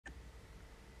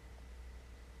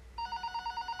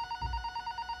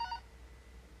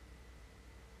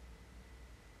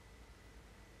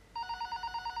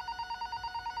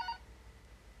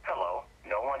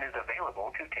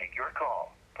available to take your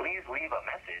call. Please leave a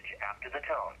message after the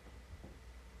tone.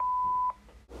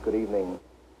 Good evening.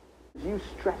 You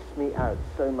stress me out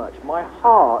so much. My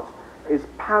heart is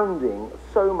pounding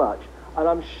so much, and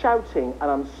I'm shouting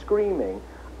and I'm screaming,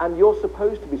 and you're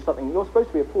supposed to be something, you're supposed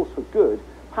to be a force for good,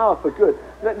 power for good.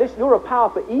 You're a power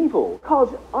for evil,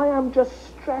 because I am just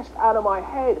stressed out of my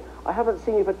head. I haven't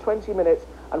seen you for 20 minutes,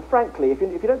 and frankly, if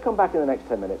you don't come back in the next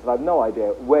 10 minutes, and I have no idea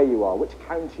where you are, which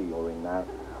county you're in now,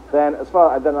 then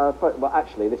well,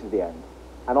 actually, this is the end.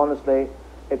 And honestly,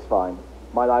 it's fine.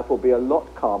 My life will be a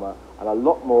lot calmer and a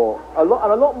lot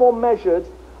more measured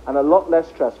and a lot less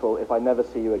stressful if I never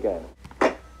see you again.